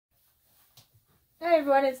Hi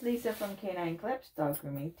everyone, it's Lisa from Canine Clips, Dog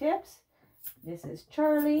Grooming Tips. This is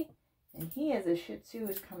Charlie, and he is a Shih Tzu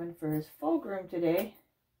who's coming for his full groom today.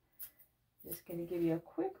 Just going to give you a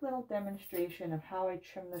quick little demonstration of how I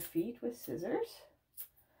trim the feet with scissors.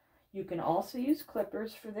 You can also use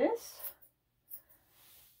clippers for this,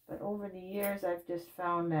 but over the years I've just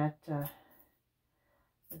found that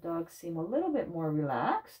the dogs seem a little bit more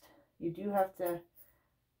relaxed. You do have to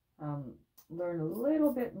learn a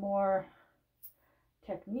little bit more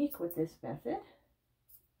technique with this method,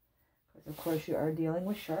 because of course you are dealing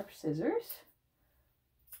with sharp scissors.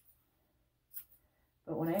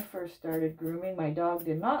 But when I first started grooming, my dog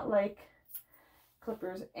did not like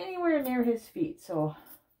clippers anywhere near his feet, so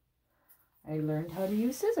I learned how to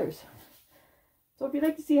use scissors. So if you'd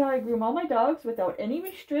like to see how I groom all my dogs without any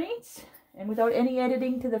restraints and without any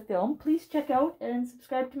editing to the film, please check out and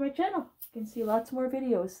subscribe to my channel. You can see lots more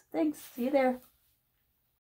videos. Thanks. See you there.